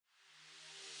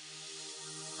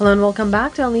Hello and welcome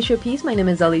back to Unleash Your Peace. My name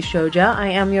is Ali Shoja. I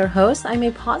am your host. I'm a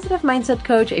positive mindset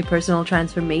coach, a personal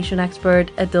transformation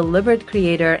expert, a deliberate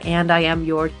creator, and I am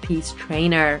your peace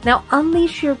trainer. Now,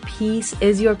 Unleash Your Peace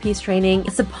is your peace training.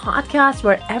 It's a podcast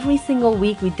where every single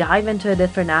week we dive into a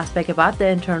different aspect about the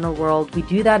internal world. We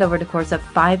do that over the course of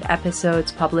 5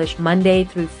 episodes published Monday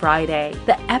through Friday.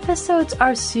 The episodes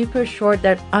are super short.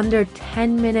 They're under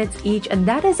 10 minutes each, and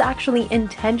that is actually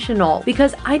intentional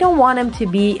because I don't want them to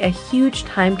be a huge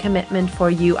time commitment for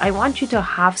you. I want you to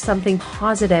have something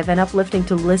positive and uplifting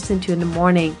to listen to in the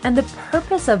morning. And the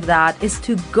purpose of that is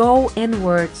to go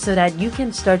inward so that you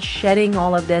can start shedding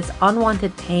all of this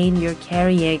unwanted pain you're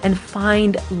carrying and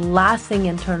find lasting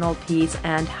internal peace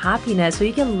and happiness so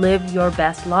you can live your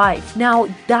best life. Now,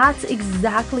 that's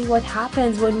exactly what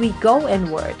happens when we go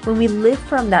inward, when we live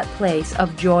from that place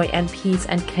of joy and peace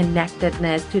and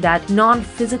connectedness to that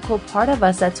non-physical part of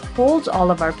us that holds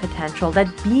all of our potential, that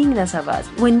beingness of us.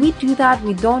 When we do that,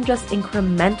 we don't just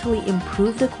incrementally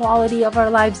improve the quality of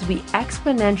our lives, we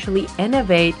exponentially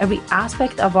innovate every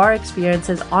aspect of our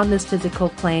experiences on this physical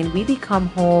plane. We become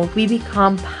whole, we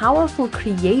become powerful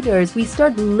creators, we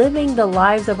start living the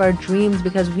lives of our dreams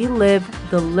because we live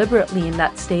deliberately in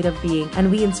that state of being,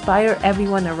 and we inspire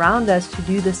everyone around us to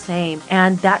do the same,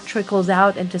 and that trickles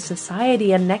out into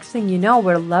society, and next thing you know,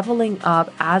 we're leveling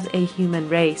up as a human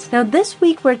race. Now, this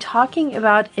week we're talking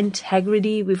about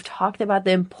integrity. We've talked about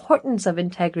the importance of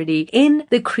integrity in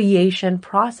the creation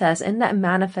process, in that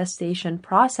manifestation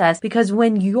process, because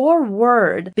when your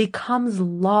word becomes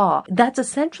law, that's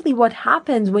essentially what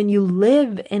happens when you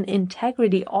live in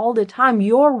integrity all the time.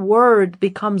 Your word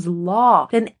becomes law.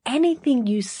 Then anything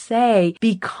you say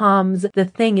becomes the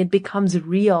thing. It becomes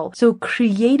real. So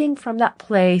creating from that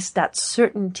place, that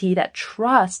certainty, that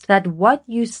trust that what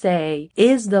you say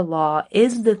is the law,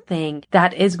 is the thing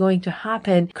that is going to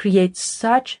happen, creates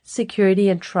such security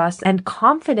and trust and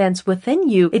confidence within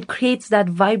you. It creates that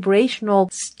vibrational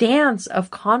stance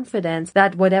of confidence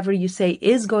that whatever you say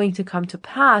is going to come to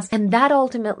pass, and that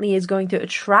ultimately is going to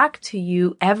attract to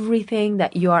you everything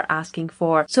that you are asking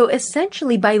for. So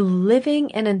essentially, by living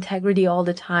in integrity all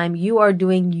the time, you are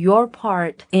doing your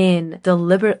part in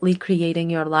deliberately creating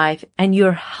your life, and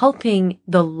you're helping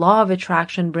the law of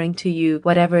attraction bring to you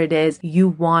whatever it is you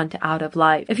want out of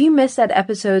life. If you missed that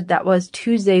episode, that was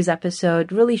Tuesday's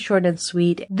episode, really short and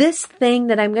sweet. This thing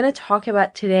that I'm going to talk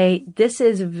about today, this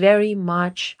is very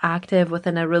much active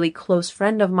within a really close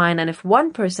friend of mine. And if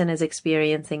one person is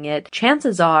experiencing it,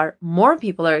 chances are more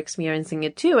people are experiencing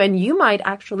it too. And you might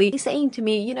actually be saying to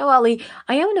me, you know, Ali,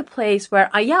 I am in a place where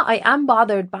I am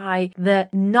bothered by the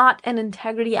not and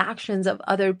integrity actions of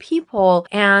other people.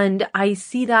 And I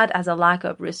see that as a lack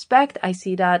of respect. I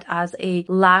see that as a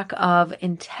lack of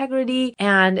integrity,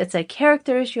 and it's a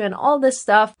character issue and all this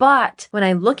stuff. But when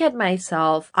I look at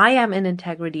myself, I am in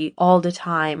integrity all the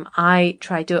time. I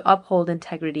try to uphold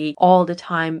integrity all the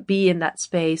time, be in that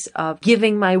space of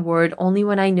giving my word only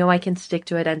when I know I can stick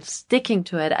to it and sticking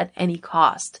to it at any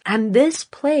cost. And this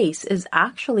place is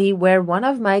actually where one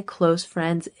of my close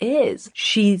friends is.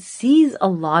 She sees a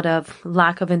lot of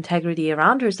lack of integrity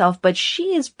around herself, but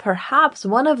she is perhaps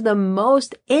one of the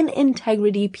most in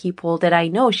integrity people that I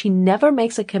know. She never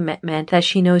makes a commitment that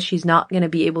she knows she's not going to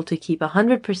be able to keep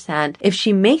 100%. If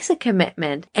she makes a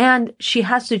commitment and she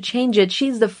has to change it,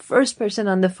 she's the first person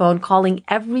on the phone calling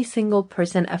every single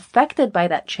person affected by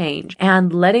that change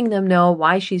and letting them know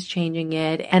why she's changing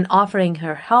it and offering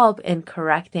her help in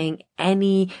correcting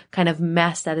any kind of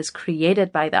mess that is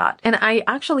created by that. And I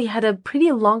actually had a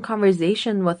pretty long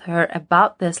conversation with her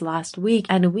about this last week,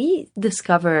 and we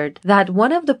discovered that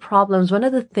one of the problems, one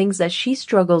of the things that she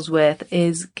struggles with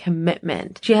is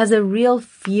commitment. She has a real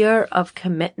fear of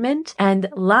commitment, and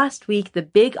last week the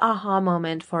big aha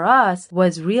moment for us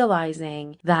was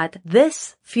realizing that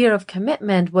this fear of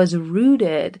commitment was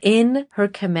rooted in her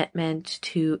commitment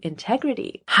to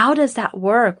integrity. How does that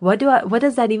work? What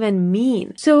does that even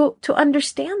mean? So to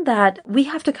understand that, we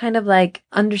have to kind of like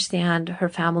understand her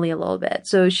family a little bit.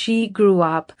 So she grew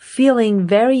up feeling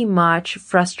very much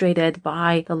frustrated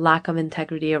by the lack of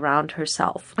integrity around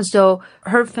herself. So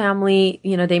her family,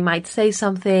 you know, they might say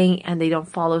something and they don't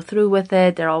follow through with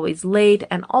it. They're always late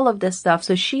and all of this stuff.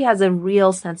 So she has a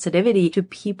real sensitivity to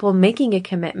people making a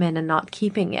commitment and not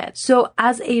keeping it. So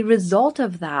as a result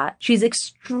of that, she's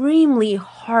extremely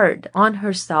hard on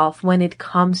herself when it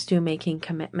comes to making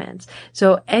commitments.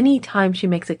 So any anytime she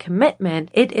makes a commitment,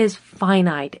 it is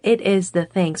finite. It is the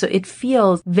thing. So it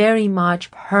feels very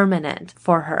much permanent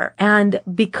for her. And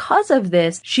because of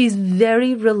this, she's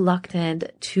very reluctant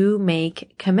to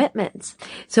make commitments.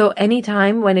 So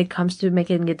anytime when it comes to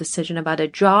making a decision about a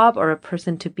job or a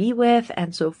person to be with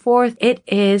and so forth, it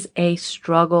is a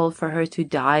struggle for her to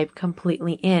dive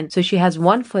completely in. So she has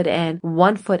one foot in,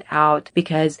 one foot out,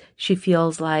 because she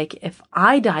feels like if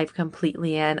I dive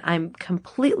completely in, I'm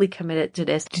completely committed to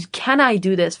this. Can I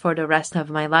do this for the rest of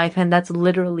my life? And that's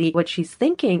literally what she's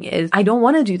thinking is, I don't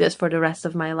want to do this for the rest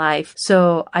of my life,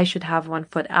 so I should have one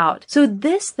foot out. So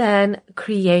this then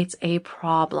creates a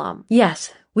problem.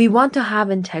 Yes, we want to have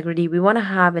integrity. We want to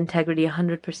have integrity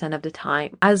 100% of the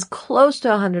time, as close to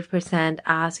 100%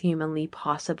 as humanly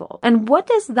possible. And what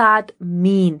does that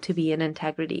mean to be in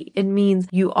integrity? It means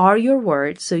you are your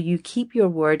word, so you keep your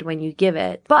word when you give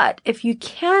it. But if you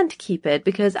can't keep it,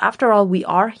 because after all, we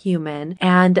are human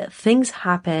and things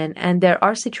happen and there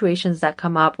are situations that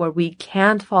come up where we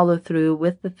can't follow through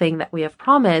with the thing that we have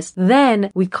promised,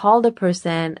 then we call the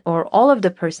person or all of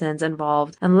the persons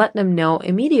involved and let them know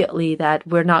immediately that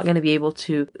we're not going to be able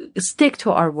to stick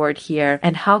to our word here,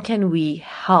 and how can we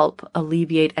help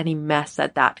alleviate any mess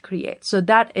that creates. So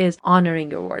that is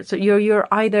honoring your word. So you're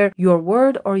either your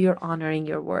word or you're honoring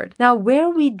your word. Now, where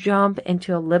we jump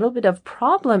into a little bit of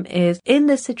problem is in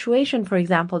the situation, for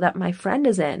example, that my friend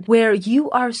is in, where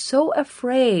you are so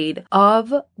afraid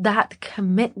of that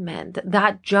commitment,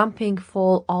 that jumping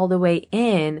full all the way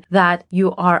in, that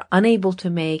you are unable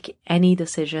to make any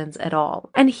decisions at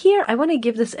all. And here I want to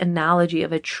give this analogy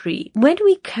of a tree. When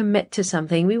we commit to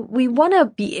something, we want to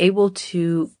be able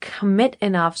to commit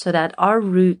enough so that our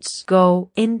roots go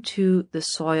into the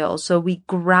soil. So we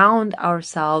ground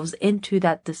ourselves into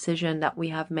that decision that we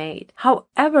have made.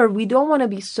 However, we don't want to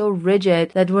be so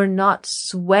rigid that we're not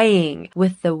swaying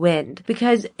with the wind.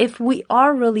 Because if we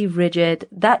are really rigid,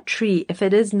 that tree, if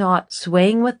it is not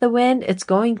swaying with the wind, it's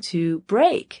going to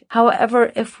break.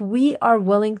 However, if we are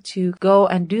willing to go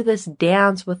and do this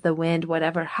dance with the wind,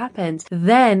 whatever happens,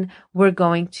 then we're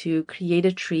going to create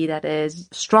a tree that is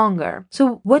stronger.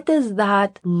 So what does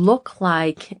that look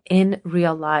like in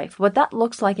real life? What that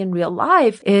looks like in real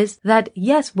life is that,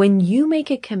 yes, when you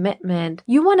make a commitment,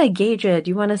 you want to gauge it.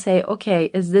 You want to say, okay,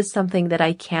 is this something that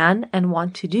I can and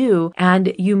want to do?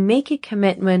 And you make a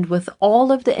commitment with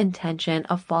all of the intention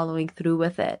of following through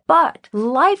with it. But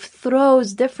life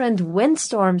throws different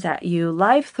windstorms at you.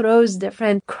 Life throws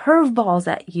different curveballs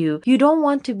at you. You don't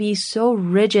want to be so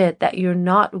rigid that you're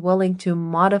not willing to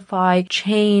modify,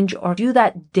 change, or do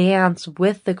that dance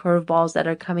with the curveballs that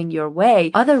are coming your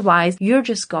way. Otherwise, you're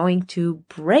just going to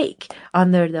break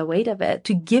under the weight of it.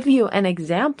 To give you an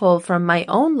example from my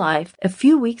own life, a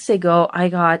few weeks ago, I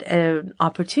got an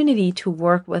opportunity to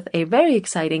work with a very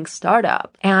exciting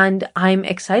startup. And I'm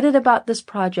excited about this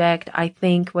project. I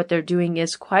think what they're doing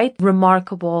is quite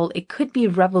remarkable. It could be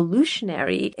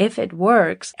revolutionary if it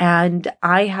works. And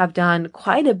I have done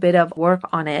quite a bit of work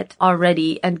on it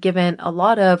already and given a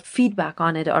lot of feedback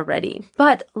on it already.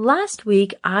 But last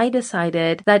week, I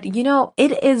decided that,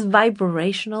 it is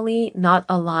vibrationally not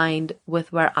aligned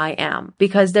with where I am,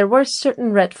 because there were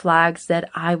certain red flags that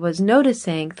I was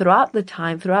noticing throughout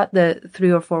the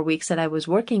 3 or 4 weeks that I was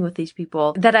working with these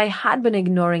people that I had been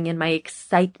ignoring in my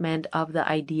excitement of the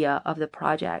idea of the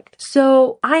project.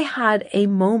 So I had a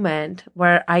moment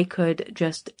where I could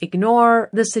just ignore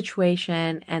the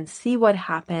situation and see what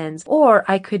happens, or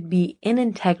I could be in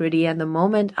integrity. And the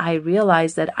moment I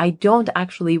realized that I don't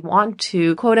actually want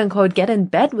to, quote unquote, get in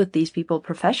bed with these people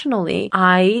professionally,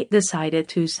 I decided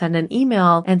to send an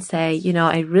email and say,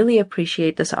 I really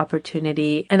appreciate this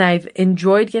opportunity and I've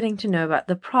enjoyed getting to know about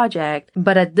the project,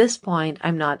 but at this point,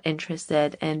 I'm not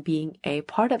interested in being a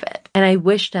part of it. And I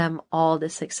wish them all the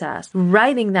success.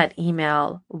 Writing that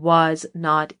email was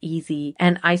not easy.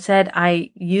 And I said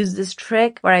I use this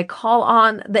trick where I call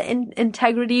on the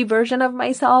integrity version of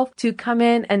myself to come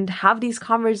in and have these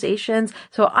conversations.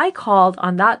 So I called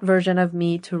on that version of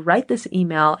me to write this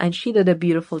email, and she did a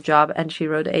beautiful job and she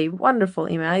wrote a wonderful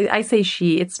email. I say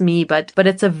she, it's me, but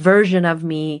it's a version of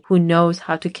me who knows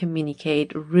how to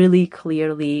communicate really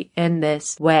clearly in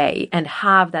this way and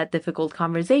have that difficult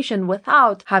conversation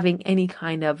without having any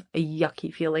kind of a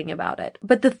yucky feeling about it.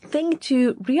 But the thing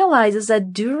to realize is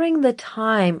that during the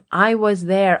time I was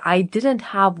there, I didn't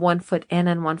have one foot in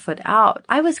and one foot out.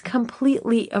 I was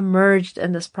completely immersed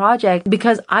in this project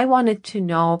because I wanted to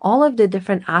know all of the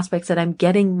different aspects that I'm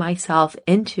getting myself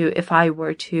into if I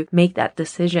were to make that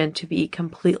decision to be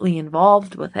completely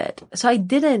involved with it. So I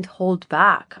didn't hold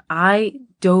back. I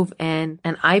dove in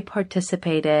and I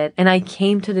participated and I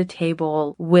came to the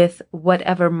table with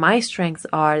whatever my strengths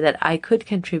are that I could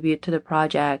contribute to the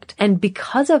project. And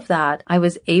because of that, I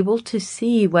was able to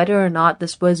see whether or not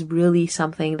this was really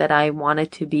something that I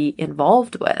wanted to be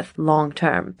involved with long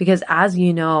term. Because as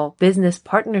you know, business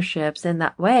partnerships in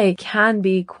that way can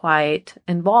be quite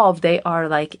involved. They are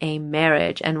like a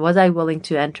marriage. And was I willing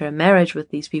to enter a marriage with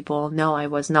these people? No, I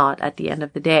was not at the end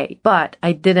of the day. But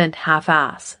I didn't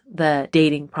half-ass the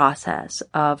dating process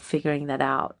of figuring that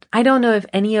out. I don't know if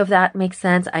any of that makes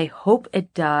sense. I hope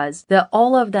it does.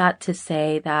 All of that to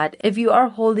say that if you are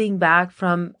holding back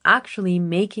from actually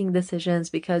making decisions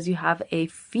because you have a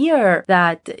fear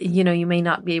that, you may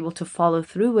not be able to follow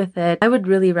through with it, I would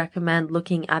really recommend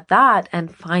looking at that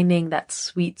and finding that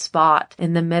sweet spot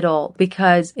in the middle.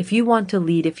 Because if you want to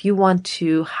lead, if you want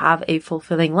to have a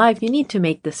fulfilling life, you need to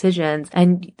make decisions.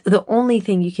 And the only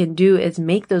thing you can do is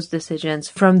make those decisions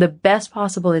from the best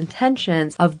possible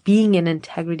intentions of being in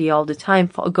integrity all the time,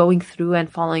 going through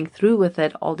and following through with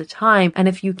it all the time. And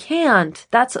if you can't,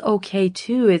 that's okay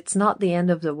too. It's not the end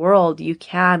of the world. You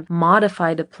can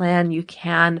modify the plan. You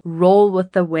can roll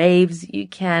with the waves. You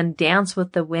can dance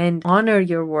with the wind, honor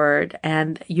your word,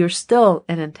 and you're still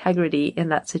in integrity in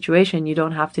that situation. You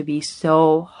don't have to be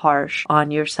so harsh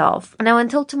on yourself. Now,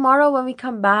 until tomorrow when we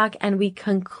come back and we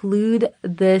conclude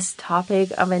this topic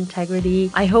of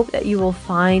integrity, I hope that you will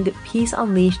find Peace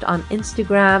Unleashed on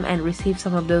Instagram and receive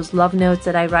some of those love notes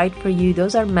that I write for you.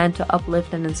 Those are meant to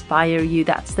uplift and inspire you.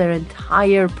 That's their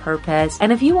entire purpose.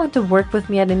 And if you want to work with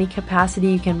me at any capacity,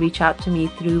 you can reach out to me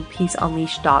through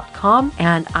peaceunleashed.com,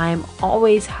 and I'm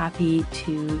always happy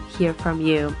to hear from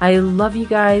you. I love you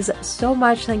guys so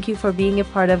much. Thank you for being a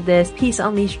part of this Peace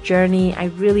Unleashed journey. I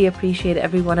really appreciate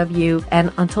every one of you.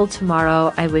 And until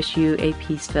tomorrow, I wish you a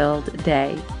peace-filled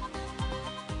day.